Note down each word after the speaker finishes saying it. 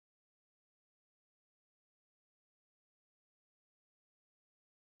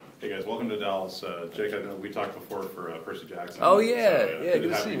Hey guys, welcome to Dallas. Jake, I know we talked before for Percy Jackson. Oh yeah, so, good to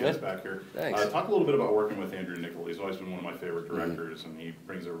to see you you, guys man. back here. Thanks. Talk a little bit about working with Andrew Niccol. He's always been one of my favorite directors, and he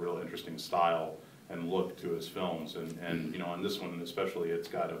brings a real interesting style and look to his films. And you know, on this one especially, it's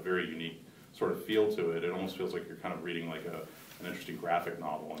got a very unique sort of feel to it. It almost feels like you're kind of reading like an interesting graphic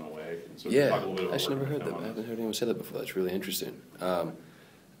novel in a way. And so Yeah, talk a little bit about I actually never working heard with him that. I on haven't heard anyone say that before. That's really interesting.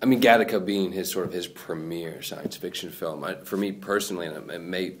 I mean, Gattaca being his premier science fiction film. For me personally, and it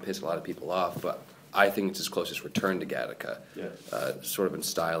may piss a lot of people off, but I think it's his closest return to Gattaca, sort of in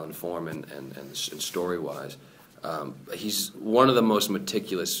style and form and story-wise. He's one of the most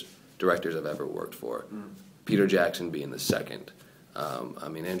meticulous directors I've ever worked for, Peter Jackson being the second. I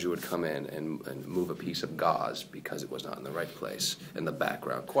mean, Andrew would come in and move a piece of gauze because it was not in the right place in the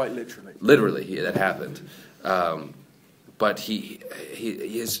background. Quite literally. Literally, that happened. But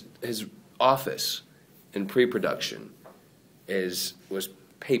his office in pre-production was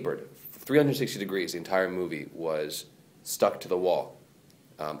papered 360 degrees. The entire movie was stuck to the wall.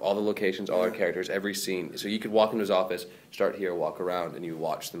 All the locations, all our characters, every scene. So you could walk into his office, start here, walk around, and you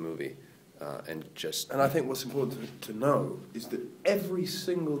watch the movie. And I think what's important to know is that every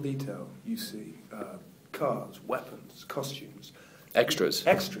single detail you see, cars, weapons, costumes, extras,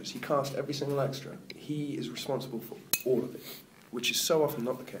 he cast every single extra. He is responsible for all of it, which is so often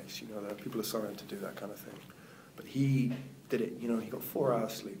not the case. You know, there are people assigned to do that kind of thing, but he did it. You know, he got 4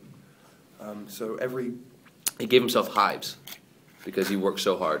 hours sleep. He gave himself hives because he worked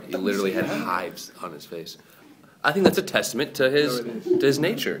so hard. He literally had hives on his face. I think that's a testament to his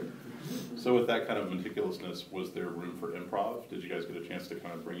nature. So with that kind of meticulousness, was there room for improv? Did you guys get a chance to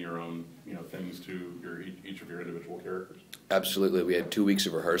kind of bring your own, things to each of your individual characters? Absolutely. We had 2 weeks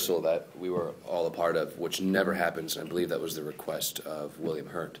of rehearsal that we were all a part of, which never happens, and I believe that was the request of William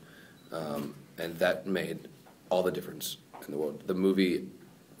Hurt. And that made all the difference in the world. The movie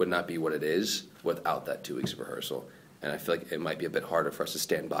would not be what it is without that 2 weeks of rehearsal. And I feel like it might be a bit harder for us to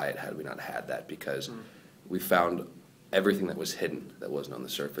stand by it had we not had that, because we found everything that was hidden that wasn't on the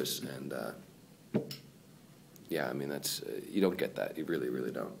surface. And yeah, I mean, that's you don't get that. You really,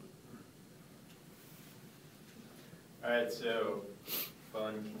 really don't. All right, so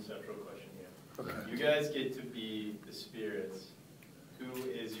fun conceptual question here. Okay. You guys get to be the spirits. Who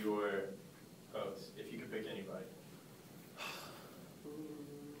is your host, if you could pick anybody?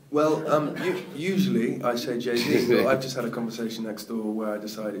 Well, usually I say Jay-Z, but I've just had a conversation next door where I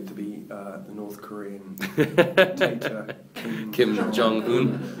decided to be the North Korean dictator Kim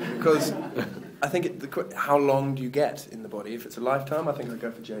Jong-un. Because I think how long do you get in the body? If it's a lifetime, I think I'd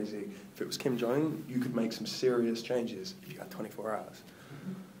go for Jay-Z. If it was Kim Jong-un, you could make some serious changes if you had 24 hours.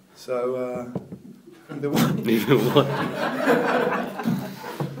 So, either one. Either one.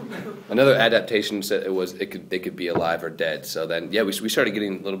 Another adaptation said they could be alive or dead. So then, yeah, we started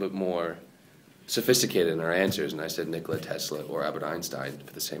getting a little bit more sophisticated in our answers, and I said Nikola Tesla or Albert Einstein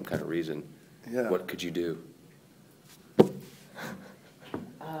for the same kind of reason. Yeah. What could you do?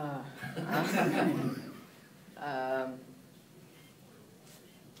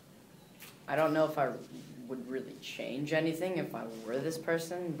 I don't know if I would really change anything if I were this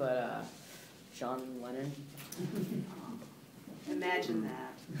person, but John Lennon. Imagine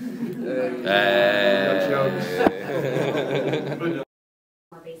that.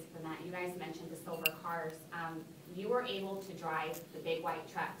 More basic than that. You guys mentioned the silver cars. You were able to drive the big white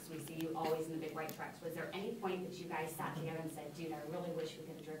trucks. We see you always in the big white trucks. Was there any point that you guys sat together and said, dude, I really wish we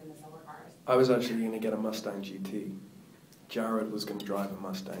could have driven the silver cars? I was actually going to get a Mustang GT. Jared was going to drive a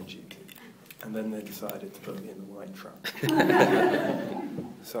Mustang GT. And then they decided to put me in the white truck.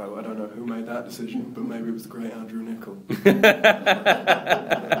 So I don't know who made that decision, but maybe it was the great Andrew Niccol.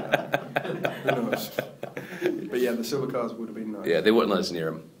 Who knows? But yeah, the silver cars would have been nice. Yeah, they wouldn't let us near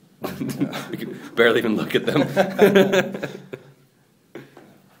them. We could barely even look at them.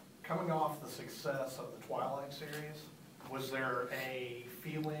 Coming off the success of the Twilight series, was there a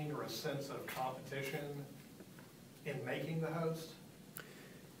feeling or a sense of competition in making the host?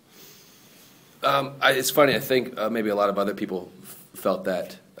 It's funny, I think maybe a lot of other people felt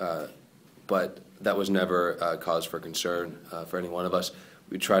that, but that was never a cause for concern for any one of us.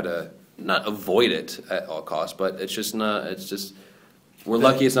 We try to not avoid it at all costs, but it's just, we're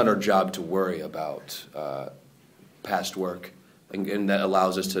lucky it's not our job to worry about past work, and that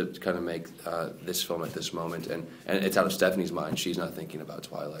allows us to kind of make this film at this moment, and it's out of Stephanie's mind. She's not thinking about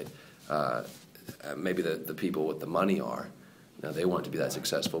Twilight. Maybe the people with the money are. They want it to be that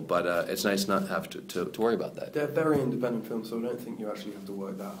successful, but it's nice not have to worry about that. They're very independent films, so I don't think you actually have to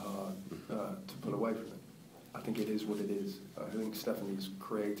work that hard to pull away from it. I think it is what it is. I think Stephanie's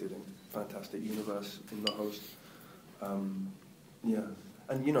created a fantastic universe in The Host. Yeah,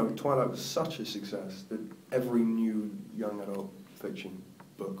 And, you know, Twilight was such a success that every new young adult fiction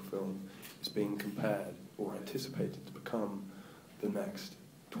book, film, is being compared or anticipated to become the next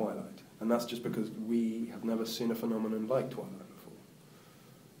Twilight. And that's just because we have never seen a phenomenon like Twilight before.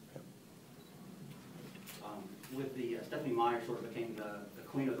 With the Stephanie Meyer sort of became the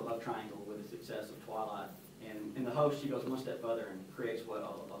queen of the love triangle with the success of Twilight. And in The Host, she goes one step further and creates what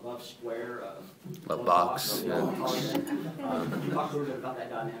a love square, Love box. Yeah. Can you talk a little bit about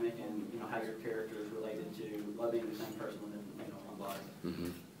that dynamic and how your character is related to loving the same person within one body? Mm-hmm.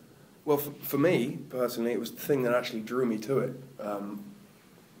 Well, for me, personally, it was the thing that actually drew me to it.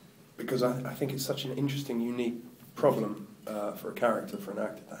 Because I think it's such an interesting, unique problem for a character, for an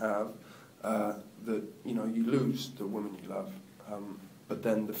actor to have, that, you know, you lose the woman you love, but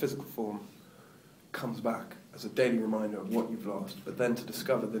then the physical form comes back as a daily reminder of what you've lost, but then to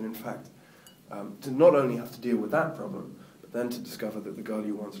discover that, in fact, to not only have to deal with that problem, but then to discover that the girl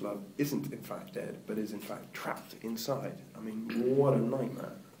you once loved isn't, in fact, dead, but is, in fact, trapped inside. I mean, what a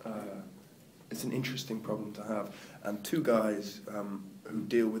nightmare. It's an interesting problem to have. And two guys who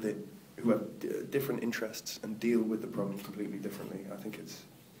deal with it, who have different interests and deal with the problem completely differently. I think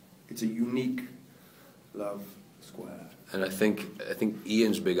it's a unique love square. And I think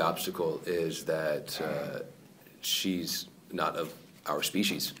Ian's big obstacle is that she's not of our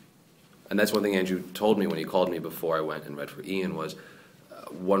species. And that's one thing Andrew told me when he called me before I went and read for Ian was,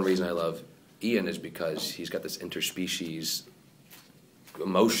 one reason I love Ian is because he's got this interspecies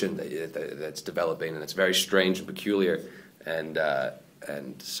emotion that's developing, and it's very strange and peculiar. And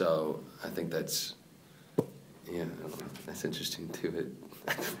so I think that's, yeah, I don't know, that's interesting too.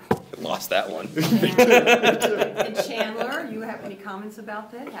 I lost that one. And Chandler, you have any comments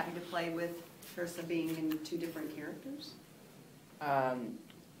about that, having to play with Ursa being in two different characters? I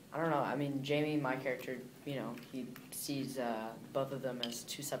don't know. I mean, Jamie, my character, you know, he sees both of them as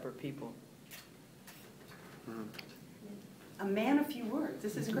two separate people. A man of few words.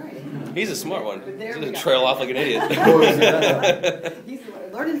 This is great. He's a smart one. But He's there we going to go. trail off like an idiot. He's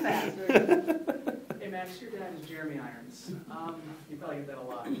learning fast. Hey Max, your dad is Jeremy Irons. You probably get that a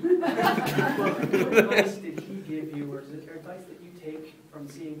lot. What advice did he give you, or is there advice that you take from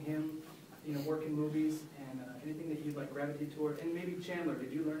seeing him, you know, work in movies, and anything that you'd like gravitate toward? And maybe Chandler,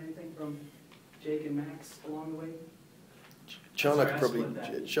 did you learn anything from Jake and Max along the way? Chandler Sorry, I probably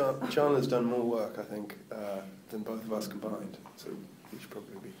split that. Chandler's done more work, I think, than both of us combined. So we should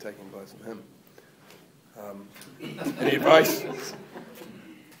probably be taking advice from him. Any advice?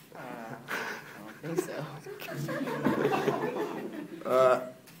 I don't think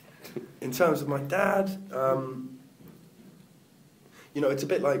so. In terms of my dad, you know, it's a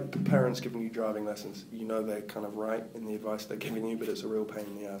bit like parents giving you driving lessons. You know they're kind of right in the advice they're giving you, but it's a real pain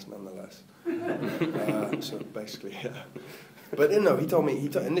in the ass nonetheless. So basically, yeah. But no, he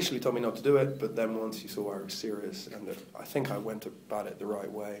initially told me not to do it, but then once he saw I was serious and that I think I went about it the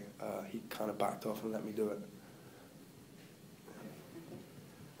right way, he kind of backed off and let me do it.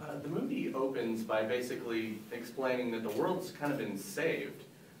 The movie opens by basically explaining that the world's kind of been saved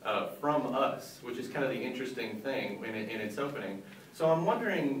from us, which is kind of the interesting thing in its opening. So I'm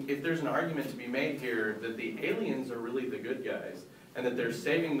wondering if there's an argument to be made here that the aliens are really the good guys and that they're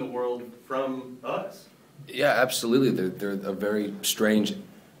saving the world from us. Yeah, absolutely. They're a very strange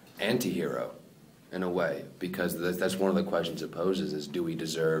anti-hero in a way, because that's one of the questions it poses is, do we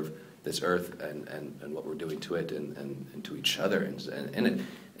deserve this earth and what we're doing to it and to each other?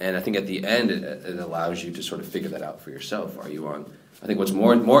 And I think at the end it allows you to sort of figure that out for yourself. Are you on... I think what's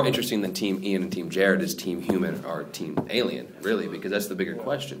more interesting than Team Ian and Team Jared is Team Human or Team Alien, really, because that's the bigger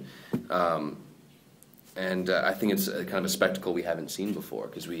question. And I think it's kind of a spectacle we haven't seen before,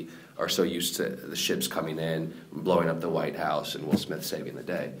 because we are so used to the ships coming in, blowing up the White House, and Will Smith saving the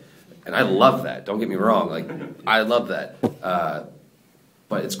day. And I love that. Don't get me wrong. Like, I love that.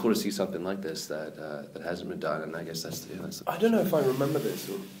 But it's cool to see something like this that hasn't been done, and I guess that's the I don't know if I remember this,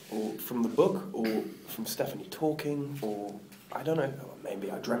 or from the book, or from Stephanie talking, or I don't know, or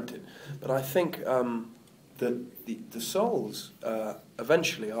maybe I dreamt it. But I think that the souls,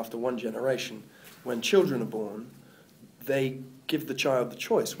 eventually, after one generation, when children are born, they give the child the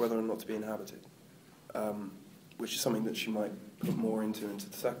choice whether or not to be inhabited, which is something that she might put more into the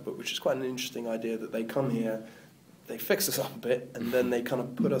second book, which is quite an interesting idea that they come here, they fix us up a bit, and then they kind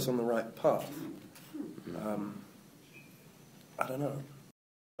of put us on the right path. I don't know.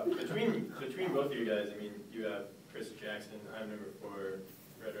 Between both of you guys, I mean, you have Chris Jackson, I remember for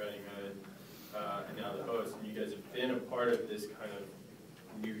Red Riding Hood, and now The Host, and you guys have been a part of this kind of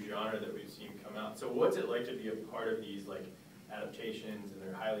new genre that we've seen come out. So what's it like to be a part of these like adaptations, and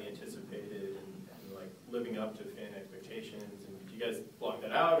they're highly anticipated, and like living up to fan expectations? And do you guys block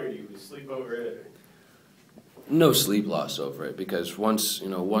that out, or do you lose sleep over it? No sleep loss over it, because once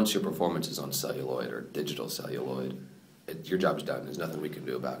your performance is on celluloid or digital celluloid, your job's done. There's nothing we can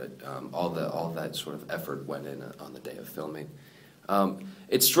do about it. All that sort of effort went in on the day of filming.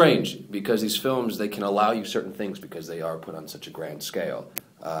 It's strange because these films, they can allow you certain things because they are put on such a grand scale.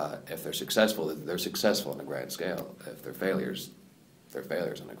 If they're successful on a grand scale. If they're failures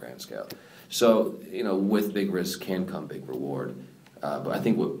on a grand scale. So, with big risk can come big reward. But I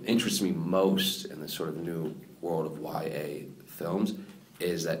think what interests me most in this sort of new world of YA films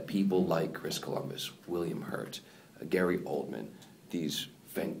is that people like Chris Columbus, William Hurt, Gary Oldman, these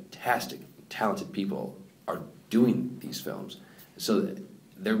fantastic, talented people are doing these films. So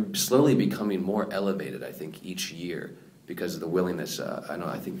they're slowly becoming more elevated, I think, each year because of the willingness.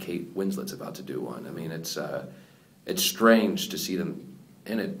 I think Kate Winslet's about to do one. I mean, it's strange to see them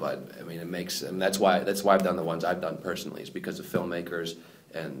in it, but I mean, that's why I've done the ones I've done personally. Is because of filmmakers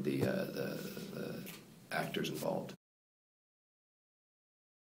and the actors involved.